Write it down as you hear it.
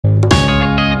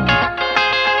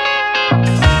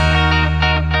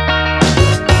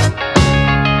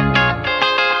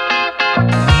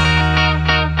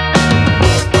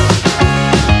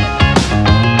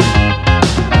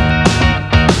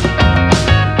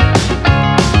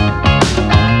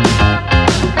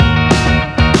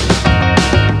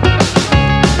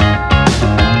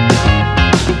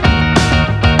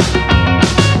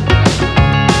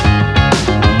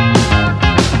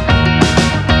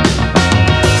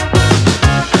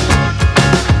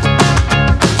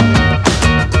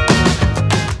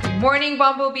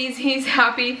Bumblebeesies,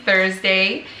 happy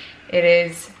Thursday. It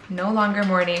is no longer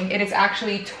morning. It is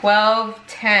actually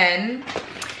 12:10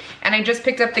 and I just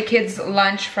picked up the kids'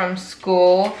 lunch from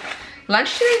school.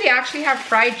 Lunch today, they actually have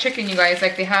fried chicken, you guys.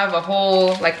 Like they have a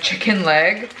whole like chicken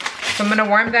leg. So I'm gonna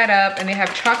warm that up, and they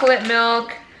have chocolate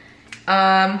milk,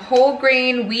 whole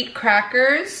grain wheat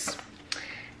crackers,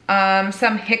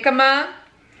 some jicama,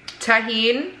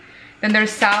 tahine, then there's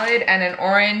salad and an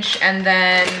orange, and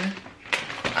then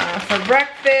for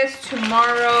breakfast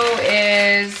tomorrow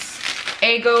is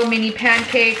Eggo mini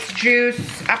pancakes, juice,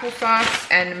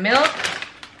 applesauce, and milk.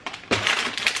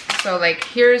 So like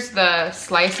here's the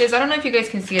slices. I don't know if you guys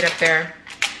can see it up there.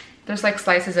 There's like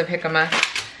slices of jicama.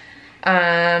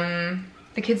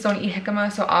 The kids don't eat jicama,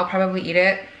 so I'll probably eat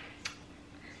it.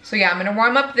 So yeah, I'm gonna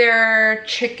warm up their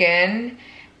chicken,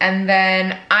 and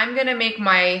then I'm gonna make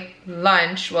my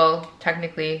lunch, well,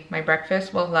 technically my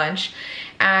breakfast, well, lunch.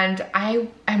 And I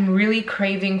am really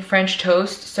craving French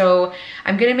toast. So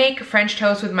I'm gonna make French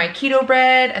toast with my keto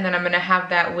bread, and then I'm gonna have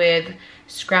that with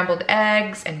scrambled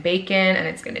eggs and bacon, and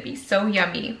it's gonna be so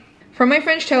yummy. For my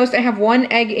French toast, I have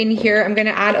 1 egg in here. I'm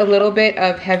gonna add a little bit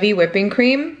of heavy whipping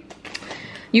cream.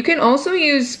 You can also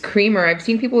use creamer. I've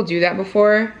seen people do that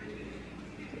before,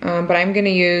 but I'm gonna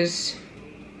use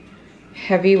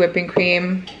heavy whipping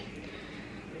cream.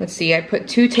 Let's see, I put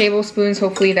 2 tablespoons.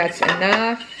 Hopefully that's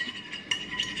enough.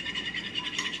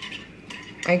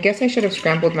 I guess I should have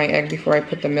scrambled my egg before I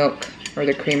put the milk or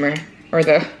the creamer or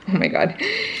the, oh my God,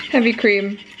 heavy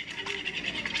cream.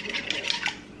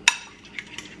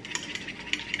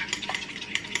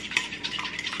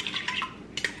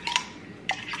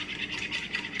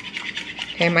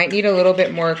 Okay, I might need a little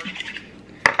bit more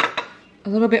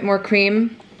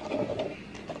cream.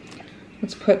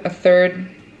 Let's put 1/3.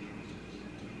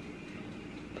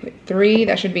 Put 3,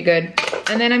 that should be good.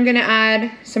 And then I'm gonna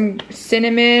add some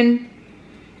cinnamon.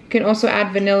 You can also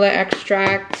add vanilla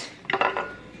extract.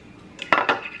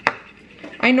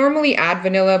 I normally add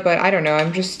vanilla, but I don't know,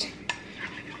 I'm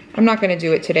not gonna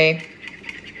do it today.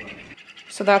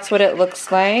 So that's what it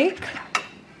looks like.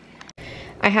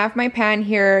 I have my pan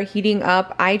here heating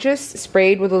up. I just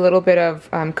sprayed with a little bit of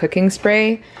cooking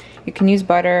spray. You can use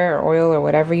butter or oil or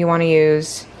whatever you wanna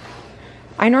use.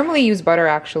 I normally use butter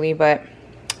actually, but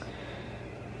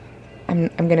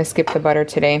I'm gonna skip the butter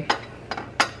today.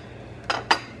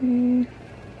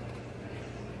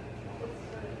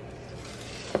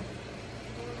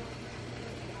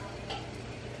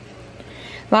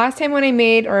 Last time when I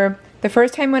made, or the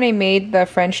first time when I made the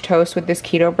French toast with this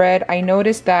keto bread, I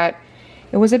noticed that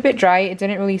it was a bit dry. It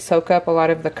didn't really soak up a lot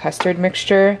of the custard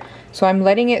mixture. So I'm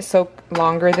letting it soak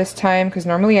longer this time, because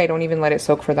normally I don't even let it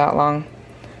soak for that long.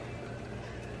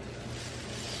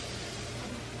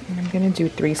 And I'm gonna do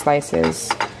 3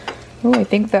 slices. Oh, I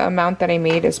think the amount that I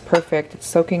made is perfect. It's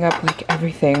soaking up like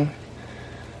everything.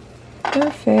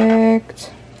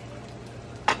 Perfect.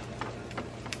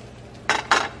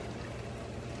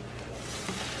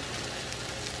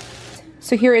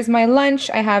 So here is my lunch.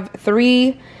 I have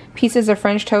 3 pieces of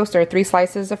French toast, or 3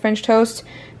 slices of French toast,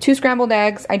 2 scrambled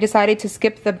eggs. I decided to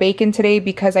skip the bacon today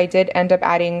because I did end up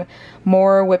adding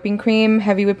more whipping cream,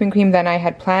 heavy whipping cream than I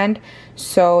had planned.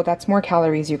 So that's more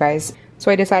calories, you guys. So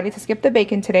I decided to skip the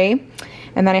bacon today.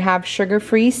 And then I have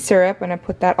sugar-free syrup, and I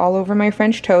put that all over my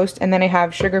French toast. And then I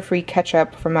have sugar-free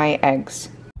ketchup for my eggs.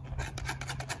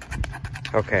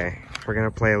 Okay, we're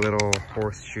gonna play a little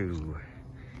horseshoe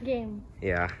game.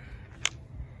 Yeah.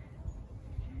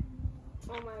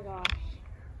 Oh my gosh.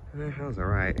 That was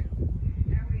alright.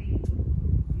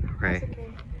 Okay.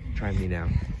 Try me now.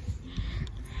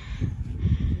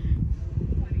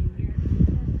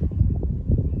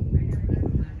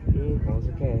 That was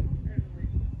okay.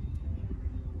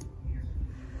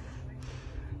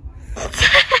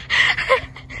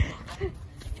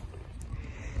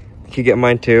 Can you get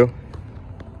mine too?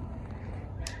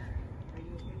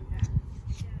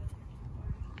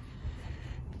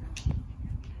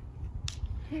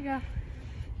 Here you go.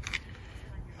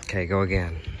 Okay, go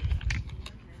again.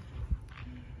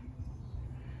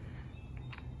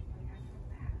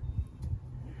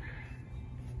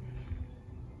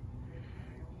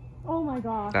 Oh my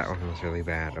gosh. That one was really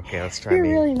bad. Okay, let's try You're me.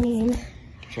 really mean.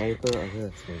 Try to put it like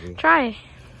this, maybe. Try.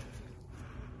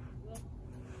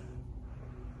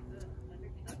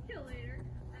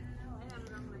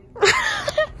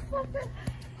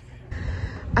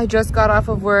 I just got off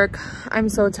of work. I'm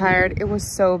so tired. It was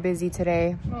so busy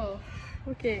today. Oh,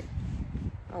 okay.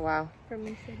 Oh wow. From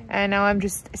me sitting. And now I'm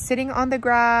just sitting on the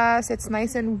grass. It's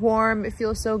nice and warm. It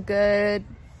feels so good.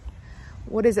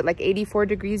 What is it, like 84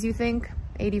 degrees, you think?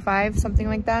 85, something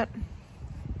like that.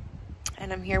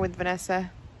 And I'm here with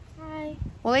Vanessa. Hi.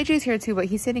 Well, AJ's here too, but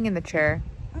he's sitting in the chair.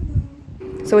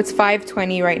 So it's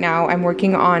 5:20 right now. I'm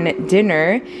working on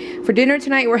dinner. For dinner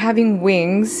tonight, we're having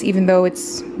wings, even though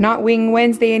it's not Wing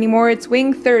Wednesday anymore, it's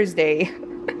Wing Thursday.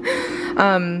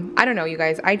 I don't know, you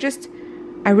guys.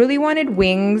 I really wanted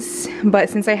wings, but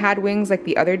since I had wings like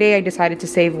the other day, I decided to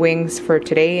save wings for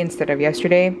today instead of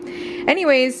yesterday.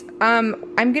 Anyways,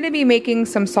 I'm gonna be making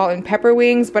some salt and pepper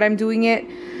wings, but I'm doing it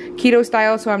keto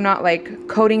style, so I'm not like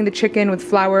coating the chicken with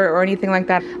flour or anything like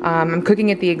that. I'm cooking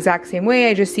it the exact same way.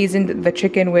 I just seasoned the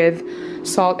chicken with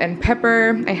salt and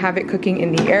pepper. I have it cooking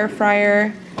in the air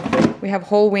fryer. We have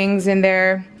whole wings in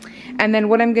there. And then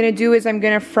what I'm gonna do is I'm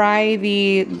gonna fry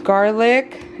the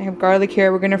garlic. I have garlic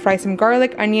here. We're gonna fry some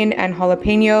garlic, onion, and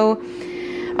jalapeno.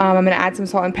 I'm gonna add some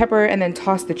salt and pepper and then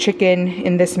toss the chicken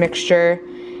in this mixture.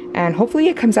 And hopefully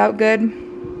it comes out good.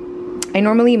 I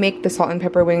normally make the salt and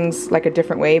pepper wings like a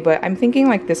different way, but I'm thinking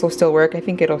like this will still work. I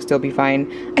think it'll still be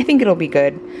fine. I think it'll be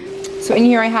good. So in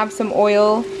here I have some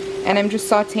oil and I'm just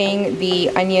sauteing the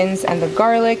onions and the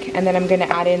garlic, and then I'm gonna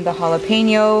add in the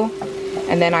jalapeno,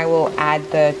 and then I will add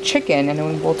the chicken and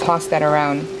then we'll toss that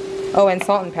around. Oh, and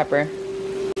salt and pepper.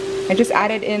 I just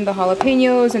added in the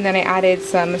jalapenos and then I added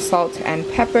some salt and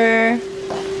pepper.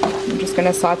 I'm just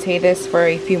gonna saute this for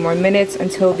a few more minutes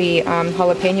until the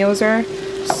jalapenos are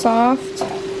soft.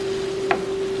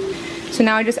 So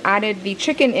now I just added the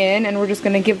chicken in and we're just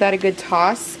gonna give that a good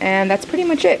toss, and that's pretty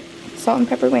much it. Salt and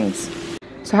pepper wings.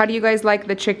 So how do you guys like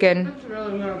the chicken? It's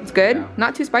really good. It's good? Yeah.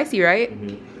 Not too spicy, right?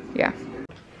 Mm-hmm. Yeah.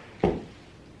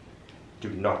 Do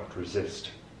not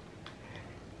resist.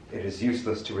 It is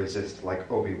useless to resist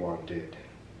like Obi-Wan did.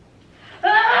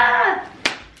 Ah!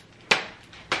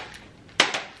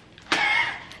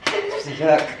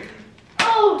 Zach.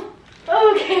 Oh,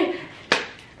 okay.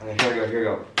 And then here we go, here we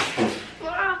go.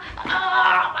 Oh,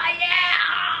 my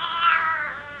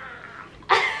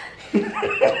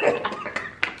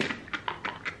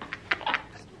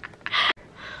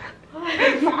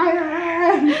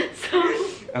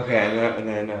Okay, and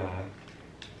then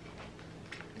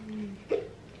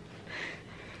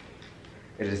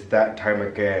it is that time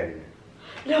again.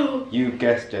 No, You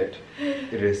guessed it.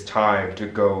 It is time to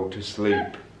go to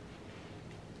sleep.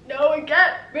 no, it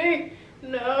can't be.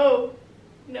 No,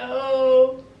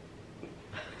 no.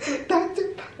 That's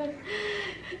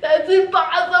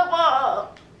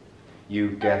impossible. You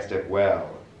guessed it well.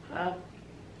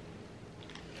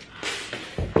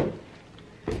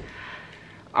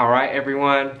 Alright,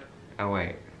 everyone. Oh,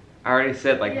 wait. I already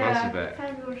said like most of it.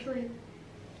 Time to go to sleep.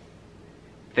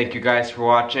 Thank you guys for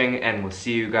watching, and we'll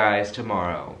see you guys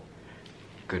tomorrow.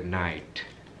 Good night.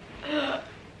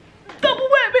 Double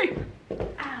whammy.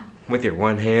 With your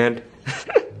one hand.